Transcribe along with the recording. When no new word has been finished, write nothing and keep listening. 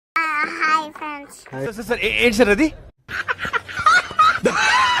Hi friends. Sir ఏంటి sir అది?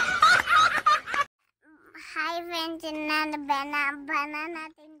 Hi friends, నేను బనానా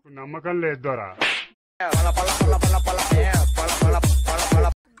నమ్మకం లేదు దొరా.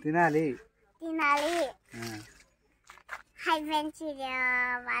 తినాలి. హాయ్ ఫ్రెండ్స్,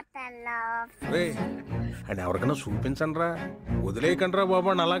 వాటర్లో అని ఎవరికైనా చూపించండి రా, వదిలేయకండి రా బాబు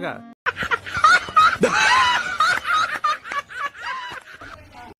అని అలాగా.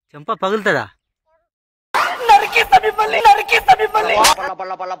 చెంప పగులుతుందా?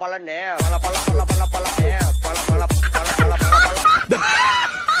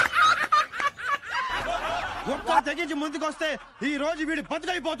 తెగించి ముందుకొస్తే ఈ రోజు వీడి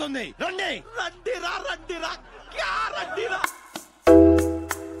బతుకైపోతుంది. రండి రండిరా రండిరా రండిరా.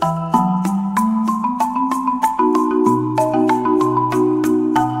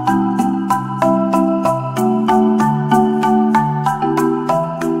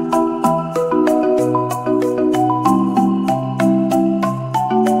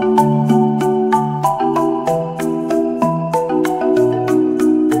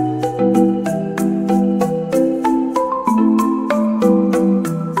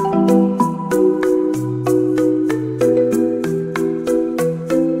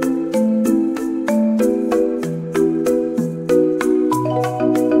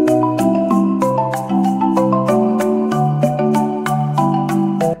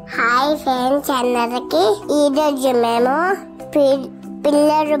 అందరికి ఈరోజు మేము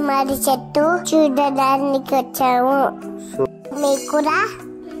పిల్లలమర్రి చెట్టు చూడడానికి వచ్చాము. మీకు కూడా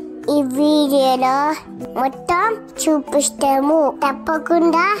ఈ వీడియోలో మొత్తం చూపిస్తాము.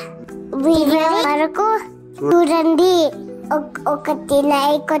 తప్పకుండా వీడియో వరకు చూడండి. ఒకటి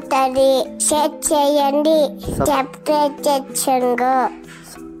లైక్ కొట్టండి, షేర్ చేయండి, సబ్స్క్రైబ్ చేయండి.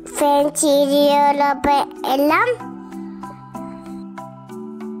 ఫ్రెండ్స్, వీడియోలో వెళ్ళాం.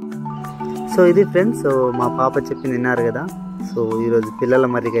 సో ఇది ఫ్రెండ్స్, సో మా పాప చెప్పింది విన్నారు కదా. సో ఈరోజు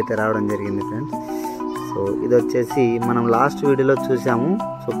పిల్లలమర్రికి అయితే రావడం జరిగింది ఫ్రెండ్స్. సో ఇది వచ్చేసి మనం లాస్ట్ వీడియోలో చూసాము.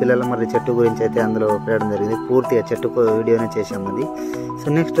 సో పిల్లలమర్రి చెట్టు గురించి అయితే అందులో పెట్టడం జరిగింది. పూర్తిగా చెట్టు వీడియోనే చేసాము అది.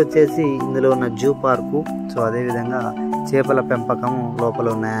 సో నెక్స్ట్ వచ్చేసి ఇందులో ఉన్న జూ పార్కు, సో అదేవిధంగా చేపల పెంపకం లోపల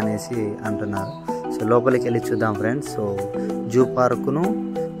ఉన్నాయనేసి అంటున్నారు. సో లోపలికి వెళ్ళి చూద్దాం ఫ్రెండ్స్. సో జూ పార్కును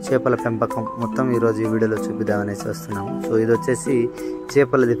చేపల పెంపకం మొత్తం ఈరోజు ఈ వీడియోలో చూపిద్దామనేసి వస్తున్నాము. సో ఇది వచ్చేసి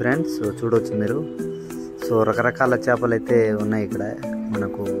చేపలది ఫ్రెండ్స్. సో చూడవచ్చు మీరు. సో రకరకాల చేపలు అయితే ఉన్నాయి ఇక్కడ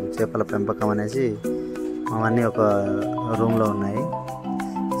మనకు. చేపల పెంపకం అనేసి అవన్నీ ఒక రూమ్లో ఉన్నాయి.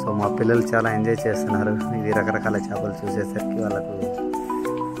 సో మా పిల్లలు చాలా ఎంజాయ్ చేస్తున్నారు. ఇది రకరకాల చేపలు చూసేసరికి వాళ్ళకు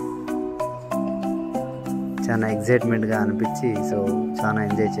చాలా ఎగ్జైట్మెంట్గా అనిపించి సో చాలా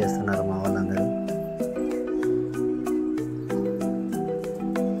ఎంజాయ్ చేస్తున్నారు మా వాళ్ళందరూ.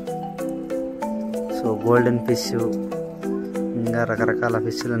 సో గోల్డెన్ ఫిష్, ఇంకా రకరకాల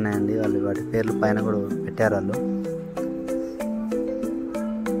ఫిష్లు ఉన్నాయండి. వాళ్ళు వాటి పేర్లు పైన కూడా పెట్టారు వాళ్ళు.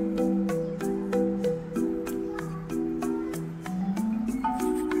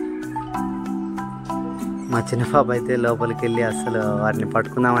 మా చిన్న పాప అయితే లోపలికి వెళ్ళి అసలు వాటిని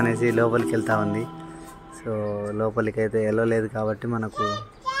పట్టుకుందామనేసి లోపలికి వెళ్తా ఉంది. సో లోపలికి అయితే వెళ్ళలేదు కాబట్టి మనకు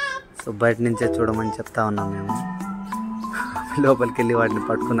సో బయట నుంచే చూడమని చెప్తా ఉన్నాం మేము. లోపలికి వెళ్ళి వాటిని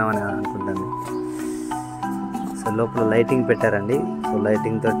పట్టుకుందామని అనుకుంటాను. సో లోపల లైటింగ్ పెట్టారండి. సో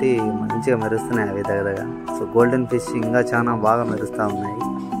లైటింగ్ తోటి మంచిగా మెరుస్తున్నాయి అవి దగ్గరగా. సో గోల్డెన్ ఫిష్ ఇంకా చాలా బాగా మెరుస్తూ ఉన్నాయి.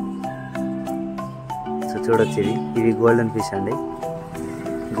 సో చూడొచ్చు, ఇవి గోల్డెన్ ఫిష్ అండి,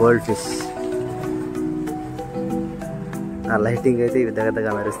 గోల్డ్ ఫిష్. ఆ లైటింగ్ అయితే ఇవి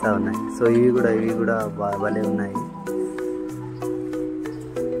దగ్గరగా మెరుస్తూ ఉన్నాయి. సో ఇవి కూడా భలే ఉన్నాయి.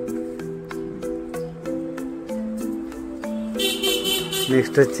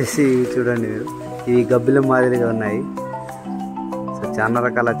 నెక్స్ట్ వచ్చేసి చూడండి మీరు, ఇవి గబ్బిల మాదిరిగా ఉన్నాయి. సో చాలా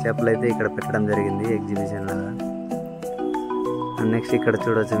రకాల చేపలు అయితే ఇక్కడ పెట్టడం జరిగింది ఎగ్జిబిషన్ లాగా. అండ్ నెక్స్ట్ ఇక్కడ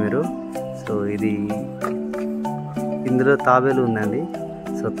చూడవచ్చు మీరు. సో ఇది ఇందులో తాబేలు ఉందండి.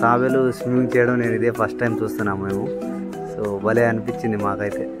 సో తాబేలు స్విమ్మింగ్ చేయడం నేను ఇదే ఫస్ట్ టైం చూస్తున్నాము మేము. సో భలే అనిపించింది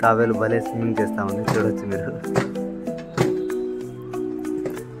మాకైతే. తాబేలు భలే స్విమ్మింగ్ చేస్తూ ఉంది, చూడవచ్చు మీరు.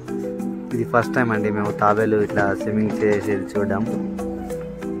 ఇది ఫస్ట్ టైం అండి మేము తాబేలు ఇట్లా స్విమ్మింగ్ చేసేది చూడడం.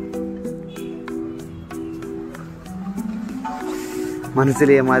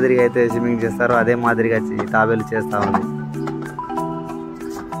 మనుషులు ఏ మాదిరిగా అయితే స్విమ్మింగ్ చేస్తారో అదే మాదిరిగా తాబేలు చేస్తూ ఉంది.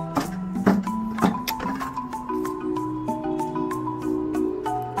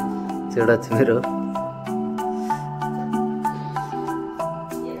 చూడొచ్చు మీరు.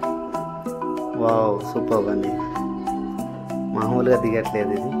 వావ్, సూపర్ అండి, మామూలుగా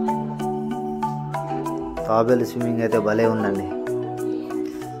దిగట్లేదు ఇది. తాబేలు స్విమ్మింగ్ అయితే భలే ఉందండి.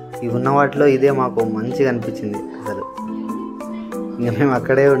 ఇవి ఉన్న వాటిలో ఇదే మాకు మంచిగా అనిపించింది. అసలు ఇంకా మేము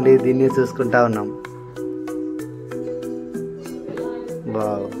అక్కడే ఉండి దీన్ని చూసుకుంటా ఉన్నాం.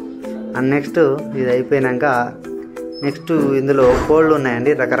 బావ్. అండ్ నెక్స్ట్ ఇది అయిపోయినాక నెక్స్ట్ ఇందులో కోళ్ళు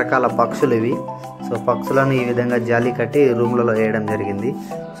ఉన్నాయండి, రకరకాల పక్షులు ఇవి. సో పక్షులను ఈ విధంగా జాలి కట్టి రూమ్లలో వేయడం జరిగింది.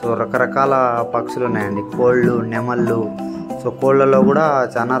 సో రకరకాల పక్షులు ఉన్నాయండి, కోళ్ళు, నెమళ్ళు. సో కోళ్ళలో కూడా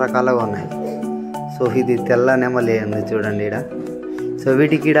చాలా రకాలుగా ఉన్నాయి. సో ఇది తెల్ల నెమలి ఉంది చూడండి ఇక్కడ. సో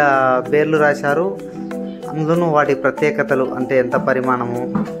వీటికి ఇక్కడ పేర్లు రాశారు, అందులోనూ వాటి ప్రత్యేకతలు అంటే ఎంత పరిమాణము,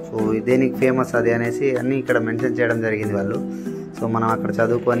 సో దేనికి ఫేమస్ అది అనేసి అన్నీ ఇక్కడ మెన్షన్ చేయడం జరిగింది వాళ్ళు. సో మనం అక్కడ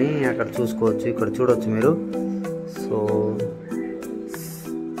చదువుకొని అక్కడ చూసుకోవచ్చు. ఇక్కడ చూడవచ్చు మీరు. సో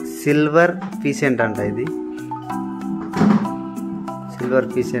సిల్వర్ పీసెంట్ అంట, ఇది సిల్వర్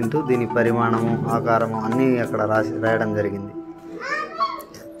పీసెంట్. దీని పరిమాణము, ఆకారము అన్నీ అక్కడ రాయడం జరిగింది.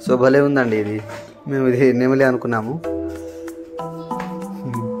 సో భలే ఉందండి ఇది. మేము ఇది నెమలి అనుకున్నాము.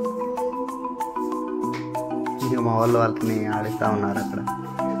 ఇక మా వాళ్ళు వాళ్ళని ఆడిస్తూ ఉన్నారు అక్కడ.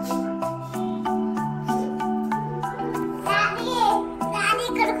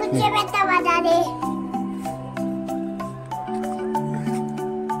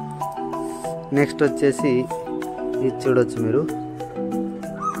 నెక్స్ట్ వచ్చేసి ఇది చూడవచ్చు మీరు.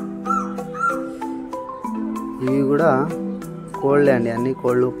 ఇవి కూడా కోళ్ళే అండి, అన్ని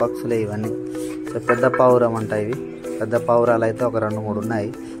కోళ్ళు పక్షులే ఇవన్నీ. సో పెద్ద పావురం అంట ఇవి. పెద్ద పావురాలు అయితే ఒక 2-3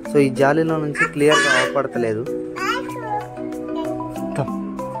 ఉన్నాయి. సో ఈ జాలీలో నుంచి క్లియర్గా అవపడతలేదు.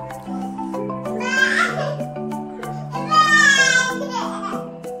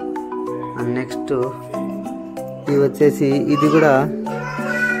 అండ్ నెక్స్ట్ ఇవి వచ్చేసి ఇది కూడా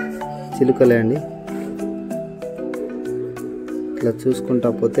చిలుకలే అండి. ఇట్లా చూసుకుంటా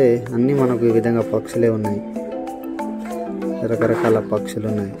పోతే అన్నీ మనకు ఈ విధంగా పక్షులే ఉన్నాయి, రకరకాల పక్షులు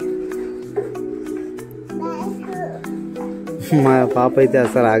ఉన్నాయి. మా పాప అయితే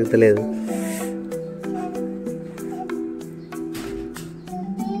అసలు ఆగుతలేదు.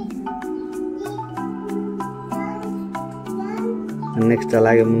 నెక్స్ట్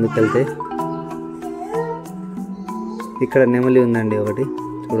అలాగే ముందుకెళ్తే ఇక్కడ నెమలి ఉందండి ఒకటి,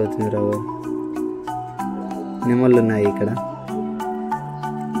 చూడవచ్చు మీరు. నెమళ్ళు ఉన్నాయి ఇక్కడ.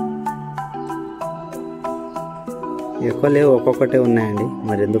 ఎక్కువ లేవు, ఒక్కొక్కటే ఉన్నాయండి.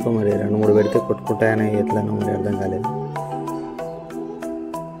 మరి ఎందుకో మరి 2-3 పెడితే కొట్టుకుంటాయని ఎట్లానో మరి అర్థం కాలేదు.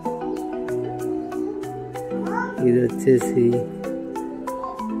 ఇది వచ్చేసి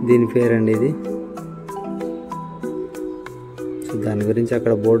దీని పేరండి ఇది. సో దాని గురించి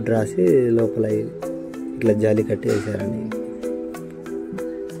అక్కడ బోర్డు రాసి లోపల ఇట్లా జాలి కట్టి వేసారండి.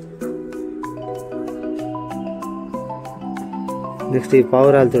 నెక్స్ట్ ఈ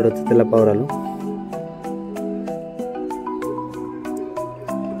పావురాలు చూడవచ్చు, తెల్ల పావురాలు.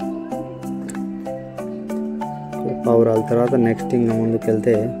 పావురాల తర్వాత నెక్స్ట్ ఇంకా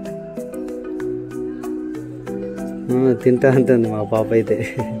ముందుకెళ్తే తింటా ఉంటుంది మా పాప అయితే.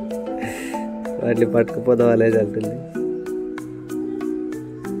 వాటిని పట్టుకుపోతే వాళ్ళే చల్లుతుంది.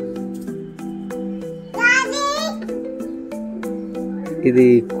 ఇది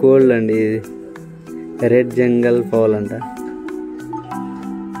కోళ్ళు అండి, రెడ్ జంగల్ ఫౌల్ అంట,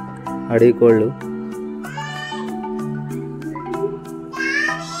 అడవి కోళ్ళు.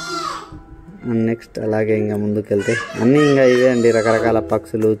 నెక్స్ట్ అలాగే ఇంకా ముందుకెళ్తే అన్నీ ఇంకా ఇవే అండి, రకరకాల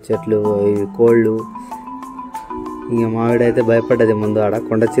పక్షులు, చెట్లు, ఇవి కోళ్ళు. ఇంకా మావిడైతే భయపడ్డది ముందు. ఆడ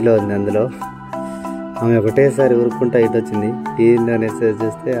కొండచిల్ల ఉంది, అందులో ఆమె ఒకటేసారి ఊరుకుంటా ఇటు వచ్చింది. ఏంటి అనేసి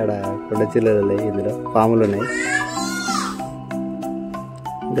చూస్తే ఆడ కొండచిల్లలు ఉన్నాయి, ఇందులో పాములు ఉన్నాయి.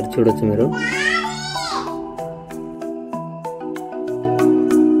 ఇక్కడ చూడొచ్చు మీరు.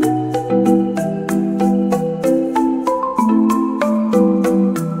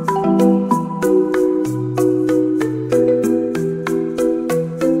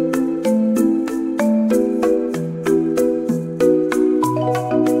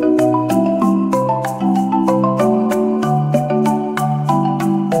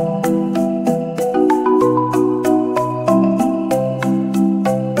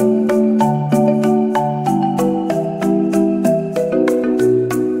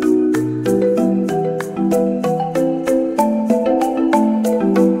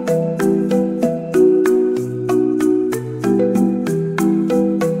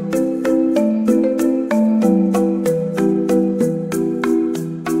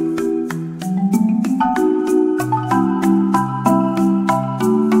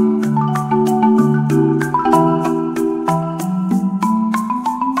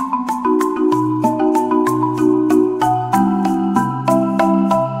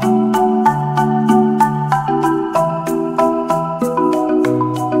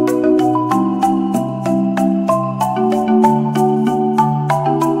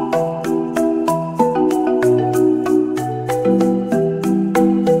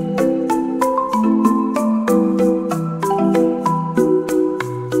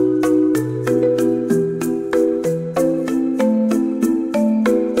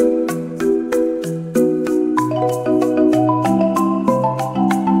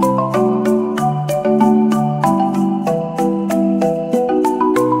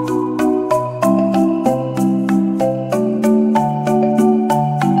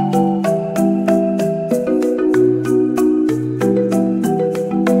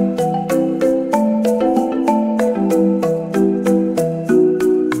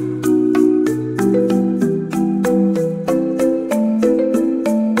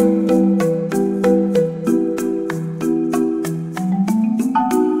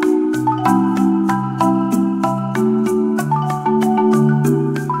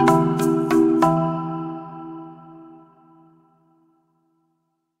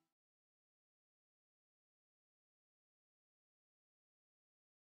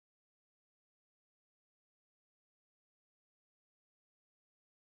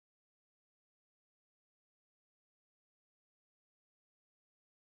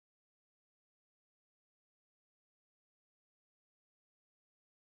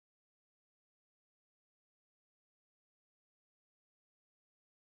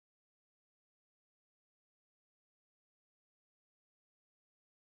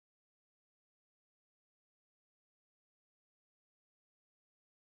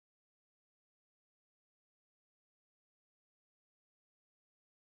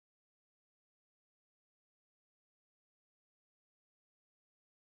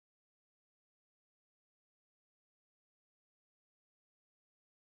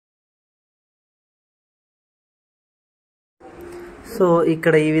 సో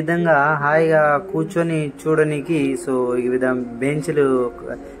ఇక్కడ ఈ విధంగా హాయిగా కూర్చొని చూడడానికి సో ఈ విధంగా బెంచ్లు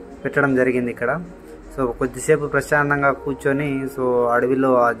పెట్టడం జరిగింది ఇక్కడ. సో కొద్దిసేపు ప్రశాంతంగా కూర్చొని సో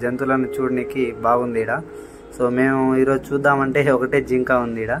అడవిలో ఆ జంతువులను చూడడానికి బాగుంది ఇక్కడ. సో మేము ఈరోజు చూద్దామంటే ఒకటే జింక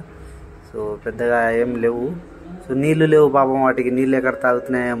ఉంది ఇక్కడ. సో పెద్దగా ఏం లేవు. సో నీళ్లు లేవు పాపం, వాటికి నీళ్ళు ఎక్కడ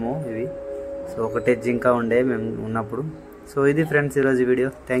తాగుతున్నాయేమో ఇవి. సో ఒకటే జింక ఉండే మేము ఉన్నప్పుడు. సో ఇది ఫ్రెండ్స్ ఈరోజు వీడియో.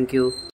 Thank you.